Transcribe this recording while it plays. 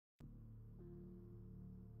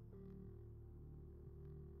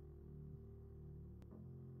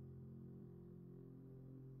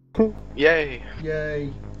Yay!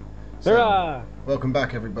 Yay! So, Hurrah! welcome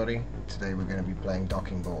back, everybody. Today we're going to be playing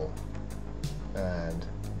Docking Ball, and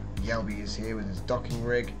Yelby is here with his docking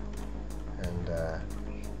rig, and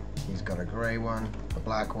he's got a grey one, a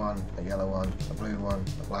black one, a yellow one, a blue one,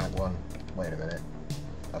 a black one. Wait a minute,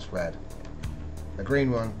 that's red. A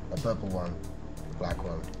green one, a purple one, a black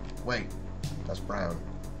one. Wait, that's brown,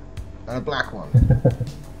 and a black one.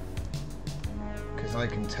 Because I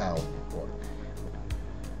can tell what.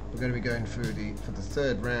 We're going to be going through for the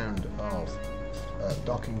third round of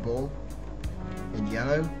Docking Ball in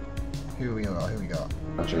yellow. Who we got?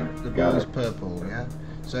 Gotcha. The ball is purple, yeah?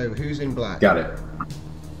 So who's in black? Got it.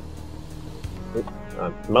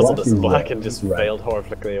 Muzzled is black and just failed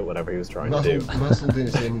horrifically at whatever he was trying to do. Muzzled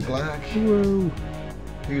is in black. Whoa.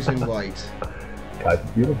 Who's in white? Kai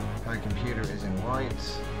Computer. Kai Computer is in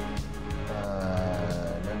white.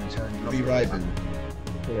 Let me tell you. Be Ryben.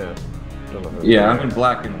 Yeah. Yeah, I'm in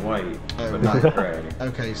black and white, Oh, but not right. gray.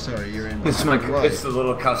 Okay, sorry, you're in It's black my, and white. it's the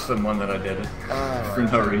little custom one that I did for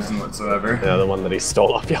no reason whatsoever. Yeah, the one that he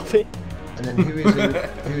stole off Yelby. And then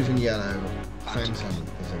who's in yellow? Phantom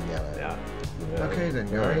is in yellow. Yeah. Okay then,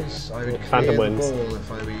 guys. I would Phantom clear the wins. ball if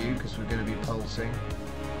I were you, because we're going to be pulsing.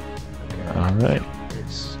 Okay. Alright.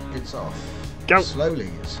 It's off. Go. Slowly,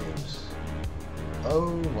 it seems.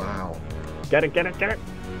 Oh wow. Get it, get it, get it!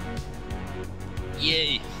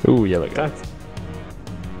 Yay! Ooh, yellow guy.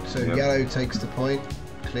 So Yep. yellow takes the point.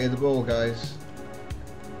 Clear the ball, guys.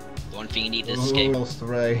 The one thing you need is Oh, escape. lost the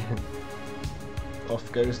ray.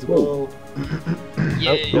 Off goes the Whoa. ball.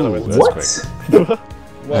 Yay! Yellow Ooh, is that's quick. quick.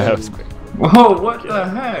 Whoa. That was quick. Whoa, what the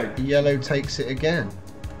heck? Yellow takes it again.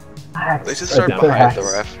 They should start down. behind the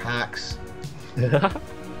ref. Hacks.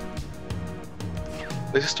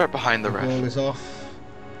 They should start behind the The ball ref. is off.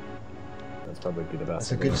 That's probably be the best.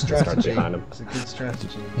 That's a good Start strategy. behind him. It's a good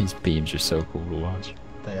strategy. These beams are so cool to watch.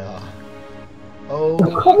 They are. Oh,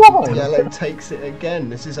 come on! Yellow takes it again.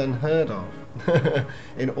 This is unheard of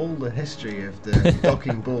in all the history of the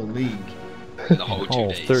Docking Ball League. In the whole 2 Oh,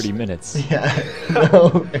 days. 30 minutes. Yeah,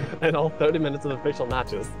 no, In all 30 minutes of official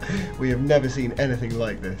matches. we have never seen anything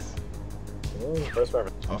like this. Oh, first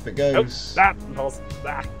forever. Off it Oh, goes. that balls.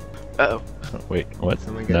 Ah. Uh-oh. Oh, wait, what?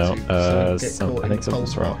 Someone No, get I caught think in the something's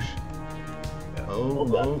pulse wrong. wash. Yeah. Oh,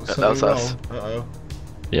 That was something us. wrong. Uh-oh.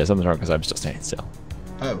 Yeah, something's wrong because I'm still standing still.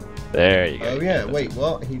 Oh. There you go. Oh yeah, wait,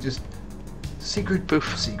 what? He just... Secret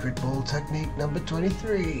ball technique number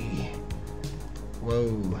 23.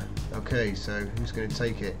 Whoa. Okay, so who's going to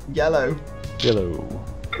take it? Yellow. Yellow.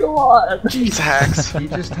 Jeez, hacks. He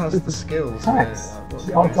just has the skills. Hacks. What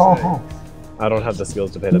can Oh, I it's all say? hacks. I don't have the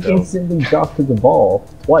skills to pay the You bills. instantly doctored the ball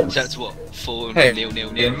twice. That's what? 4 Hey, nil nil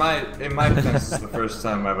in nil. my defense, this is the first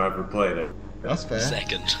time I've ever played it. That's fair.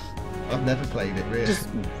 Second. I've never played it, really. Just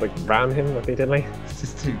like ram him repeatedly. It's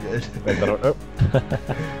just too good. Like, I don't know.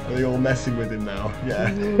 Are they all messing with him now?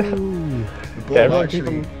 Yeah. The ball Yeah, everyone actually... keep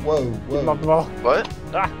him- Whoa, Keep him whoa. off the ball. What?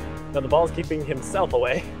 Ah! No, the ball's keeping himself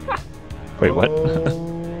away. Wait, what?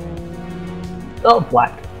 Oh,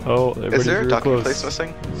 black. Oh, Is there a docking close. place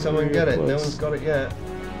missing? Someone get it. No one's got it yet.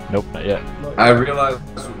 Nope, not yet. Not I yet. realized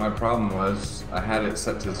what my problem was. I had it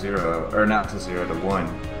set to 0, or not to 0, to 1.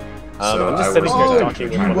 So I'm just I sitting was here Oh,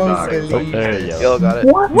 docking you with my won't dog. believe Oh, there you this. go. Yellow got it.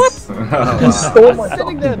 What? Oh, You wow. stole my Sitting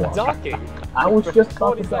docking there ball. docking. I was for just about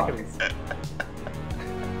 40 to dock. seconds.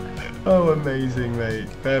 Oh, amazing, mate.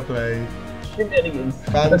 Fair play. Shenanigans.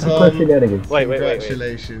 Phantom. That's a shenanigans. Wait.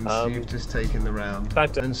 Congratulations, Um, you've just taken the round.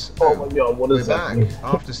 Phantom. And Oh my god, what we're is back that?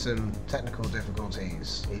 after some technical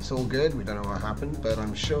difficulties. It's all good, we don't know what happened, but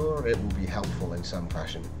I'm sure it will be helpful in some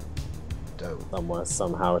fashion. Somewhere,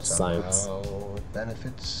 somehow, it's science. Somehow it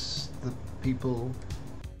benefits the people